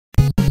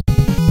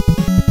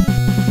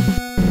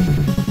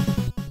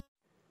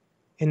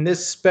In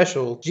this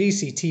special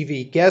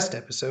GCTV guest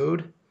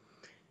episode,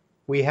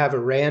 we have a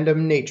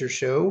random nature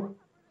show.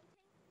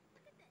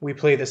 We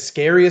play the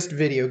scariest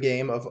video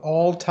game of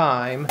all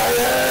time.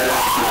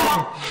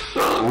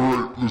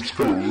 Alright, let's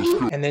go.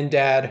 And then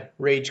Dad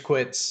rage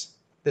quits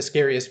the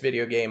scariest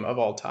video game of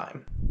all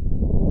time.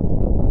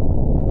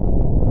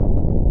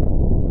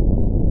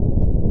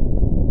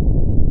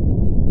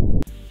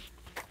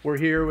 We're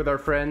here with our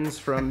friends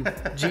from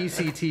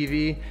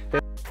GCTV.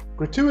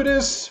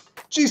 Gratuitous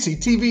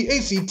GCTV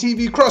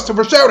ACTV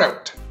crossover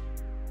shoutout!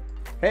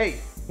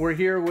 Hey, we're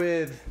here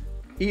with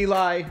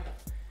Eli,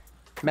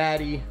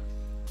 Maddie,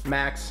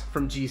 Max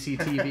from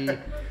GCTV.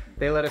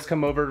 They let us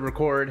come over to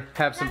record,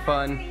 have some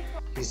fun.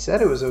 He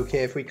said it was okay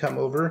if we come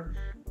over,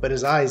 but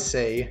his eyes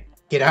say,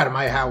 "Get out of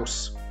my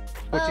house."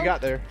 What you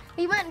got there?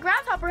 We went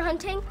grasshopper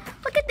hunting.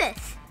 Look at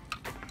this.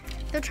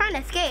 They're trying to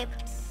escape.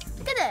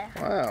 Look at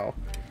this. Wow.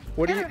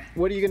 What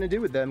are you gonna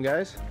do with them,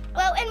 guys?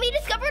 Well, and we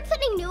discovered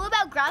something new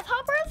about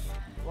grasshoppers.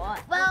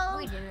 What? Well,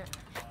 we didn't.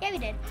 Yeah, we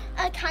did.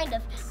 Kind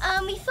of.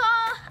 We saw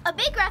a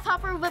big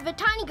grasshopper with a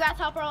tiny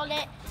grasshopper on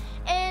it,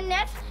 and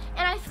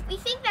we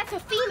think that's a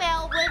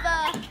female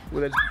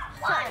with a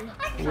son.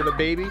 With a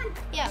baby?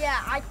 Yeah. Yeah,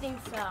 I think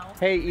so.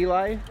 Hey,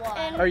 Eli,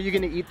 And are you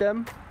gonna eat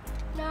them?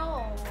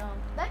 no.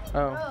 That'd be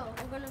Oh.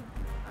 gross. We're gonna.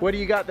 What do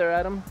you got there,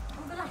 Adam?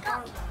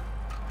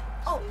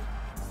 Oh.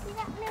 See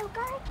that little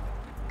guy?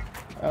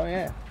 Oh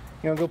yeah.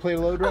 You wanna go play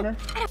Lode Runner?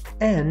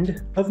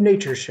 End of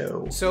nature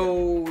show.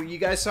 So you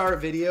guys saw our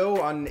video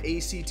on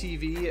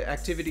ACTV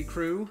Activity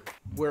Crew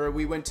where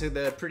we went to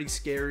the pretty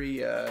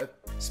scary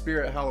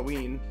Spirit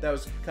Halloween. That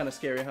was kind of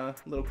scary, huh?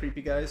 A little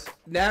creepy, guys.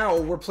 Now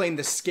we're playing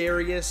the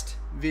scariest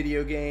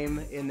video game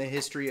in the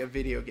history of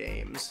video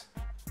games.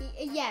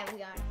 Yeah,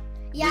 we are.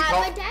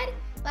 Yeah,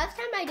 last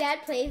time my dad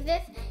played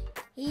this,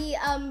 he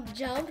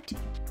jumped,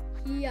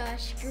 he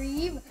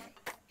screamed,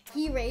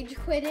 he rage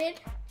quitted.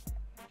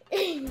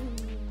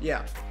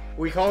 Yeah,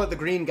 we call it the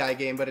green guy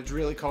game, but it's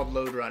really called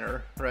Lode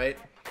Runner, right?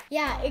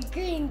 Yeah, a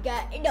green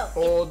guy. No.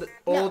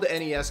 Old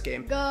NES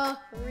game.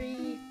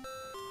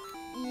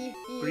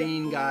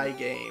 Green guy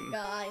game.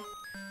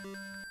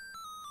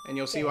 And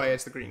you'll see why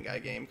it's the green guy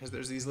game, because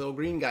there's these little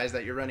green guys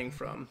that you're running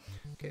from.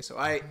 Okay, so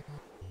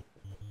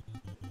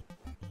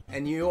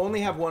and you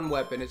only have one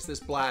weapon, it's this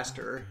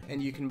blaster,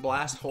 and you can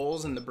blast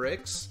holes in the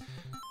bricks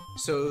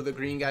so the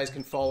green guys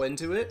can fall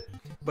into it.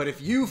 But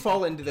if you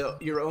fall into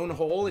your own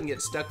hole and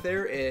get stuck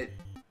there, it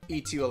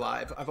eats you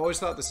alive. I've always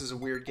thought this is a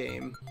weird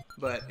game,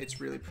 but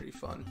it's really pretty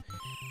fun.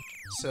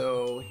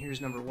 So here's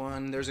number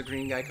one. There's a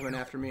green guy coming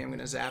after me. I'm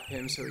gonna zap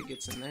him so he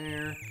gets in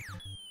there.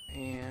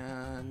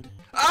 And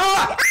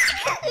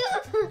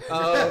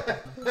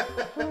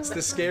it's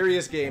the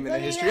scariest game in the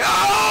history.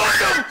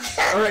 Oh!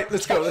 All right,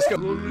 let's go. Alright,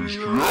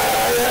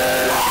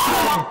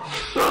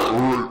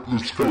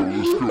 let's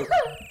go.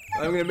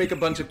 I'm gonna make a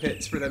bunch of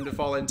pits for them to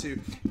fall into,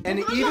 and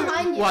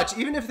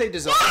even if they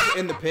dissolve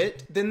in the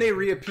pit, then they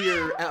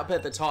reappear up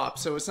at the top.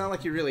 So it's not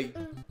like you really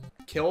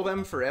kill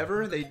them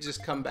forever; they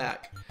just come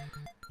back.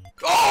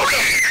 Oh!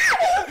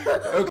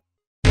 No!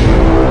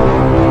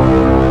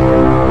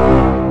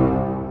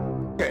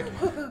 Okay.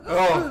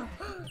 Oh,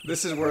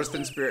 this is worse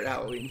than Spirit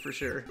Halloween for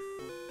sure.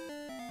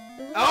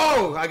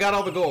 Oh, I got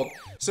all the gold.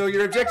 So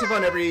your objective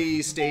on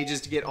every stage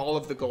is to get all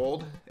of the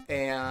gold,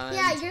 and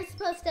Yeah, you're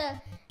supposed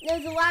to.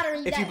 There's a ladder.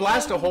 If you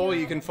blast a hole,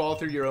 you can fall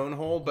through your own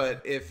hole,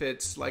 but if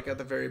it's like at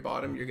the very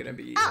bottom, you're gonna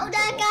be Oh,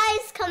 that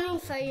guy's coming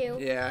for you.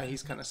 Yeah,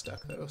 he's kind of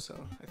stuck though, so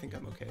I think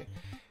I'm okay.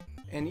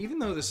 And even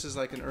though this is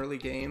like an early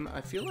game,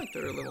 I feel like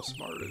they're a little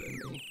smarter than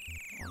me,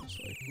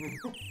 honestly.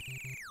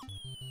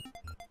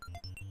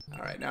 All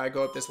right, now I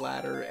go up this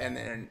ladder, and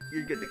then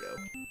you're good to go.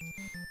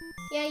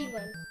 Yeah, you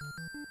win.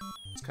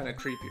 It's kind of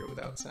creepier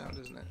without sound,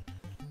 isn't it?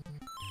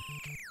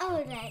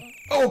 Oh, that.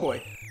 Oh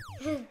boy!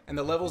 And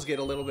the levels get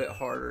a little bit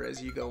harder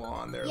as you go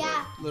on. They're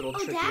Yeah. a little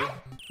trickier. Dad?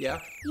 Yeah?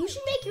 You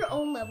should make your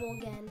own level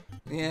again.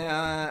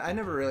 Yeah, I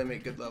never really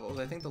make good levels.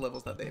 I think the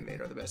levels that they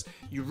made are the best.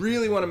 You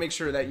really want to make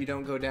sure that you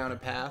don't go down a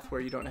path where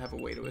you don't have a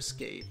way to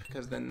escape,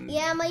 because then...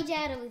 Yeah, my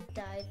dad always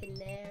died in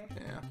there.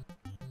 Yeah.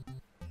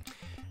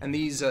 And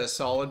these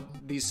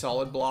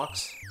solid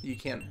blocks, you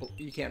can't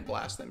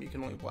blast them. You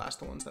can only blast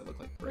the ones that look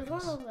like bricks.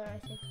 There's one over there, I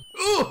think.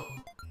 Ooh!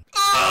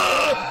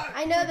 Ah!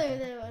 I know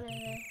there's one over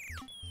there.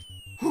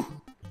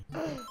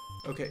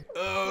 Okay.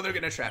 Oh, they're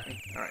gonna trap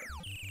me. All right.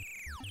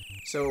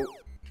 So,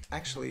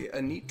 actually,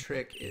 a neat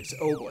trick is...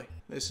 Oh boy,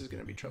 this is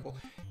gonna be trouble.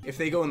 If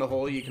they go in the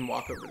hole, you can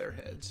walk over their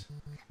heads.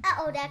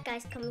 Uh-oh, that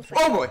guy's coming for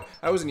Oh you. boy,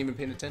 I wasn't even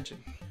paying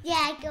attention. Yeah,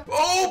 I go.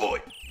 Oh boy!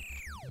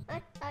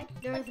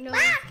 There's no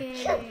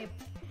escape.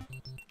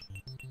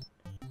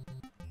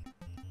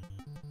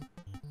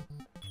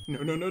 No.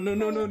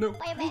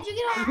 Did you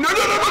get off? No!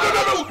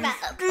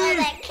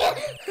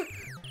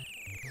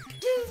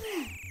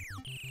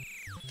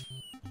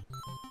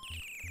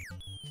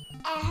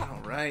 All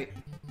right.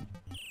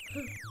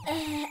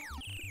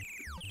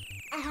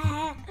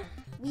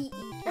 We eat.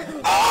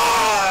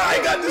 Ah! I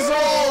got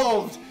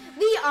dissolved!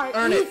 We are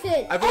Earn it.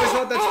 Ethan. I've always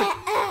thought that's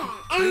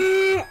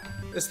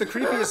the... It's the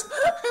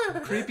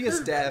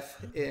creepiest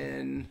death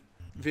in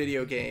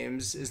video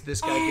games is this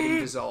guy getting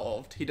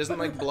dissolved. He doesn't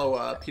like blow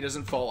up. He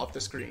doesn't fall off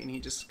the screen. He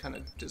just kind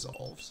of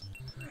dissolves.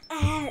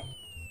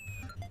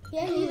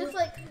 Yeah, he just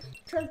like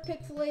turns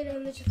pixelated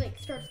and it just like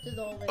starts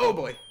dissolving. Oh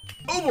boy!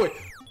 Oh boy!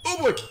 Oh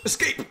boy!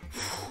 Escape!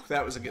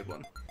 That was a good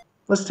one.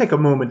 Let's take a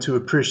moment to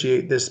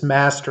appreciate this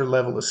master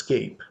level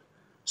escape.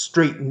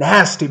 Straight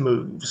nasty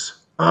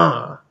moves.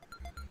 Oh,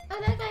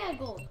 that guy had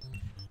gold.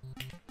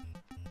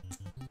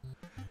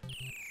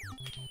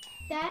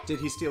 Dad? Did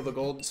he steal the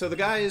gold? So the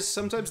guys,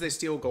 sometimes they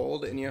steal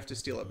gold and you have to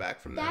steal it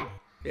back from them. Dad?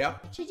 Yeah?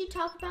 Should you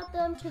talk about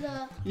them to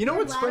the... You know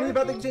what's funny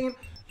about the thing? game?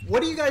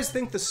 What do you guys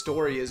think the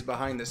story is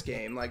behind this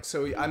game? Like,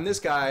 so I'm this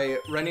guy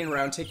running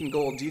around taking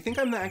gold. Do you think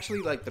I'm actually,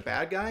 like, the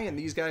bad guy and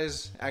these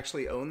guys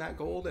actually own that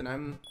gold and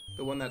I'm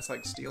the one that's,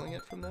 like, stealing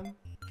it from them?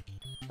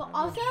 But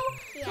also,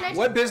 can I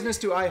What business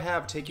do I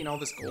have taking all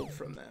this gold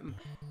from them?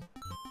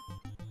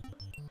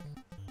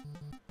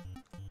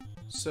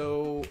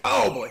 So...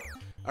 Oh, boy!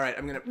 Alright,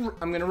 I'm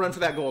gonna run for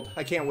that gold.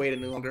 I can't wait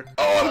any longer.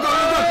 Oh, I'm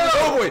going!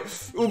 Oh, boy!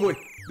 Oh, boy!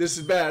 This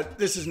is bad.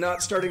 This is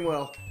not starting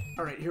well.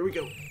 Alright, here we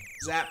go.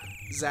 Zap,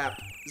 zap,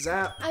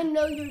 zap. I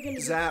know you're gonna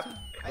zap.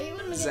 Are you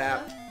gonna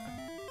Zap.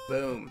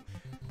 Boom.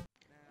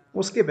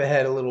 We'll skip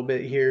ahead a little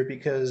bit here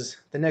because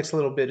the next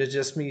little bit is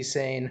just me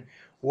saying,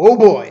 "Whoa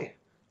boy,"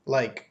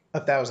 like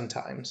 1,000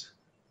 times.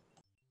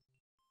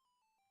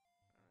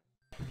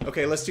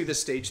 Okay, let's do this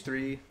stage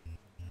 3.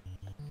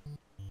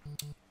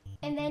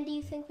 And then do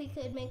you think we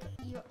could make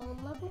your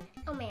own level?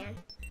 Oh man.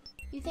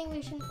 You think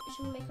we should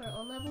make our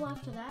own level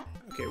after that?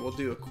 Okay, we'll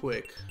do a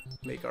quick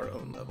make our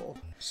own level.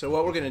 So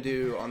what we're gonna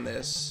do on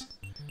this...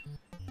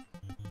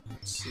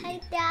 Let's see. Hey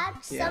Dad,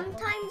 Yeah.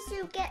 sometimes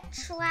you get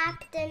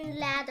trapped in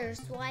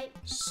ladders, right?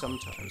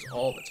 Sometimes,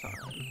 all the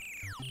time.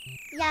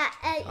 Yeah,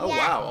 Oh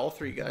yeah. wow, all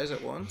 3 guys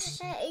at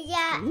once?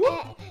 Yeah,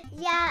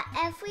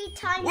 every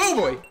time. Whoa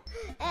boy!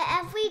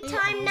 Every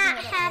time that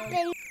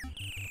happens.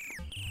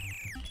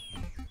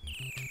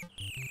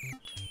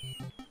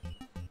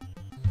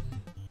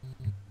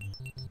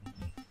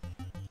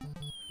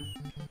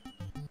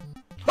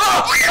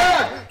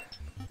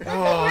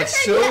 Oh,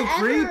 it's so idea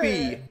ever.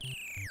 creepy!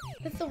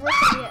 That's the worst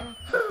idea.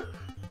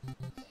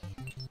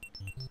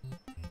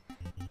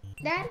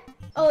 Dad?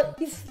 Oh,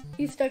 he's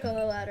stuck on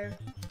the ladder.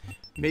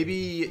 Maybe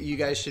you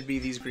guys should be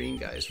these green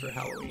guys for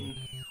Halloween.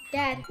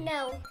 Dad,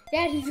 No.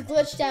 Dad, he's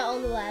glitched out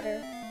on the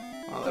ladder.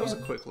 Oh, that was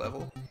a quick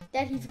level.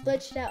 Dad, he's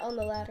glitched out on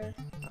the ladder.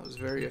 That was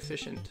very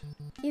efficient.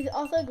 He's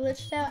also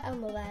glitched out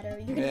on the ladder.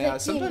 You can Yeah,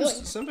 like, see him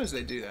going. sometimes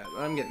they do that.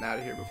 I'm getting out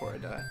of here before I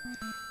die.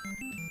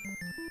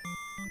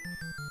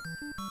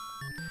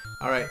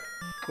 Alright,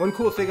 one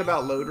cool thing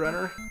about Lode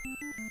Runner.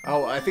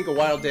 Oh, I think a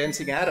wild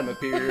dancing Adam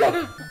appeared.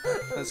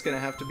 That's gonna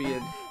have to be a...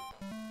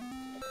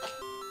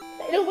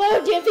 And a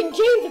wild dancing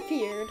James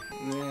appeared.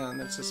 Yeah,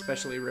 that's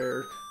especially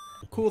rare.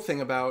 Cool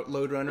thing about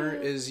Lode Runner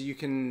is you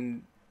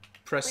can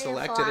press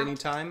select at any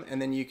time, and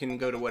then you can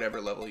go to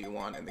whatever level you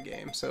want in the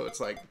game. So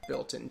it's like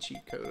built-in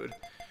cheat code.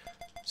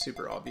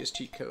 Super obvious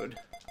cheat code.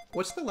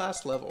 What's the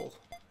last level?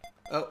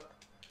 Oh,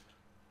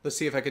 let's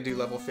see if I could do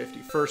level 50.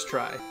 First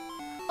try.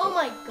 Oh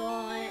my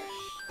gosh.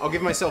 I'll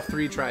give myself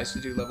 3 tries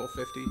to do level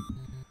 50.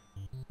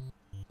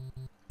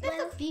 That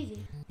looks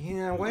easy.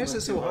 Yeah, why is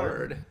it so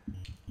hard?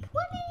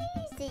 What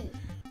easy.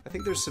 I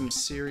think there's some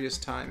serious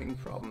timing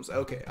problems.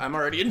 Okay, I'm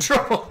already in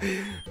trouble.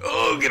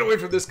 Oh, get away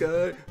from this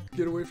guy.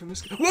 Get away from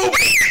this guy. Whoa!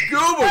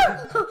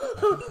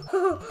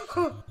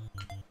 Go!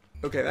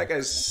 Okay, that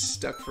guy's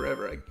stuck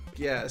forever, I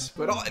guess.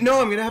 But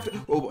no, I'm gonna have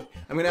to. Oh boy,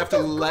 I'm gonna have to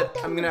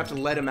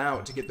let him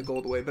out to get the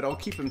gold away. But I'll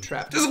keep him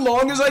trapped as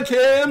long as I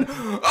can.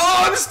 Oh,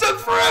 I'm stuck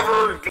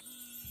forever.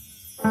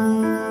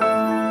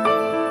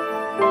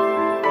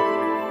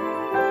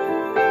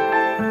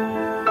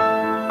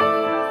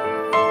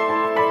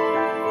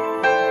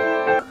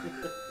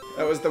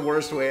 That was the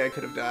worst way I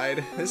could have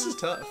died. This is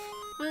tough.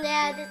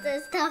 Yeah,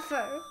 this is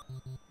tougher.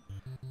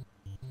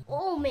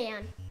 Oh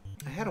man.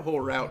 I had a whole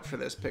route for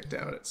this picked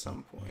out at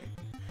some point.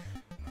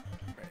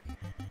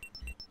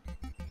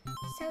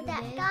 So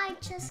that guy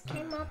just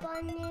came up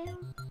on you?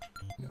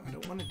 No, I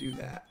don't want to do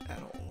that at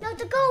all. No,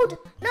 the gold!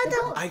 No,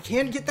 the... I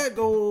can't get that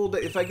gold.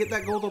 If I get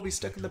that gold, I'll be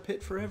stuck in the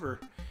pit forever.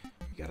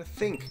 You gotta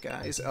think,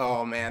 guys.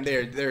 Oh man,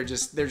 they're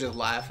just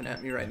laughing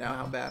at me right now.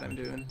 How bad I'm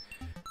doing.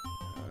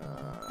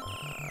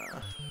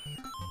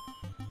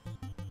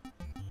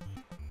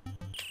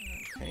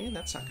 Okay,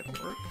 that's not gonna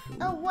work.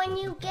 Oh, when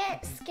you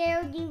get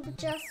scared, you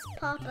just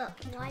pop up,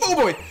 right? Oh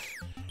boy!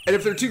 And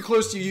if they're too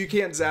close to you, you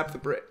can't zap the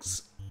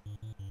bricks.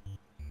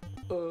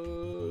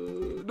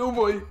 No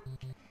boy.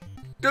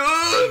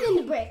 He's in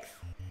the bricks.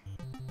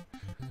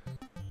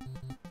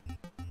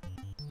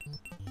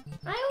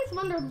 I always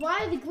wondered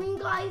why are the green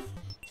guys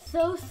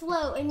so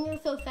slow and you're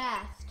so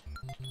fast.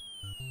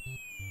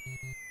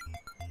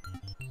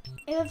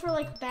 Is it for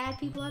like bad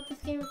people at this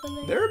game or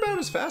something? They're about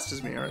as fast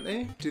as me, aren't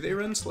they? Do they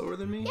run slower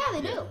than me? Yeah,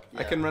 they do.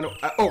 I can run.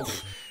 Oh,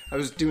 I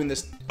was doing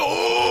this.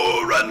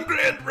 Oh, run,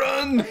 Grant,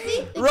 run!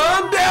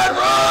 Run, Dad,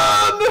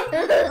 run!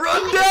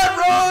 Run, Dad,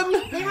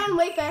 run! They run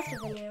way faster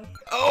than you.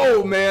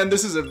 Oh man,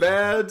 this is a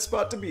bad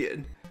spot to be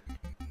in.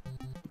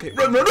 Okay,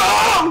 run,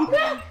 run,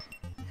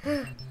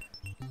 run!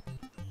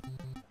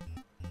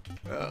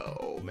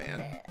 Oh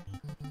man.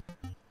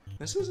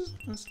 This is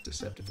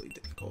deceptively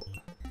difficult.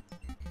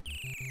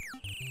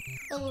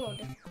 A little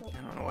difficult.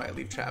 I don't know why I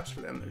leave traps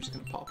for them. They're just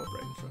gonna pop up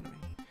right in front of me.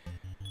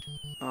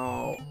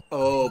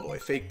 Oh boy,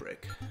 fake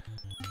brick.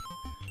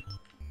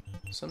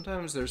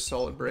 Sometimes there's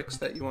solid bricks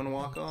that you want to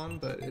walk on,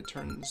 but it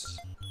turns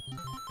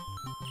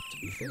to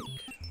be fake.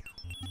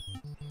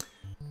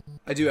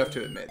 I do have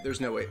to admit,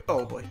 there's no way.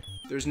 Oh boy,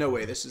 there's no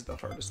way this is the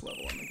hardest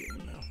level on the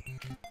game now.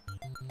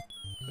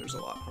 There's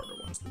a lot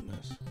harder ones than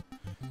this.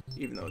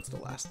 Even though it's the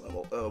last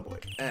level. Oh boy.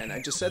 And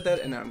I just said that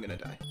and now I'm gonna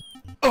die.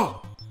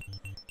 Oh!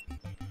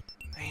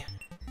 Man.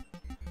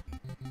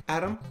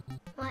 Adam?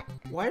 What?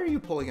 Why are you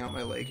pulling out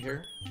my leg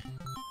here?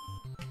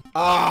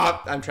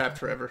 Ah! I'm trapped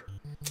forever.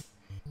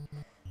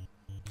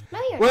 No,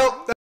 you're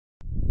Well,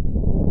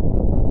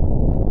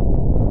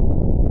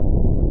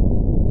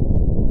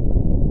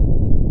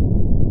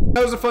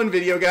 that was a fun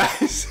video,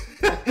 guys.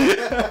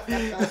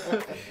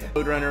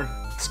 Lode Runner,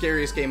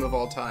 scariest game of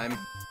all time.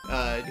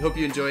 Hope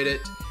you enjoyed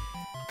it.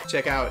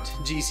 Check out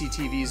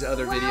GCTV's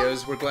other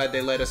videos. We're glad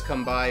they let us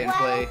come by and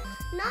play.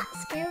 Not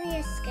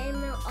scariest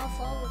game of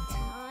all the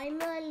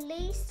time, at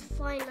least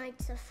Five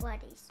Nights at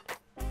Freddy's.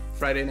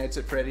 Friday Nights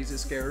at Freddy's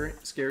is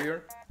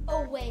scarier.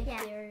 Oh, way Yeah.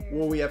 scarier.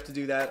 Will we have to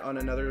do that on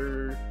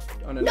another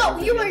No,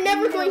 you video? are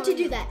never going to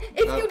do that.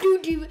 If you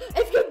do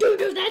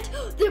that,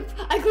 then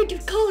I'm going to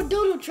call a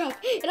Donald Trump,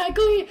 and I'm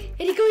going, and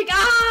he's going,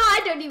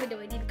 I don't even know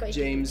what he's going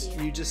James, to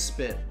do. you just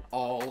spit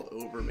all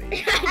over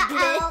me.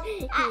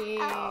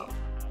 Yeah.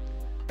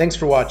 Thanks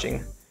for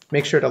watching.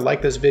 Make sure to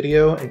like this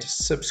video and to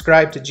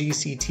subscribe to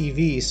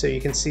GCTV so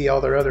you can see all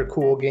their other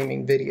cool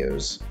gaming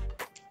videos.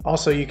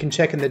 Also, you can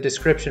check in the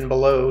description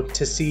below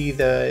to see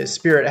the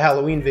Spirit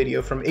Halloween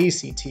video from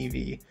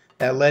ACTV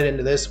that led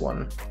into this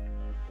one.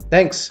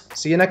 Thanks.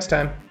 See you next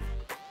time.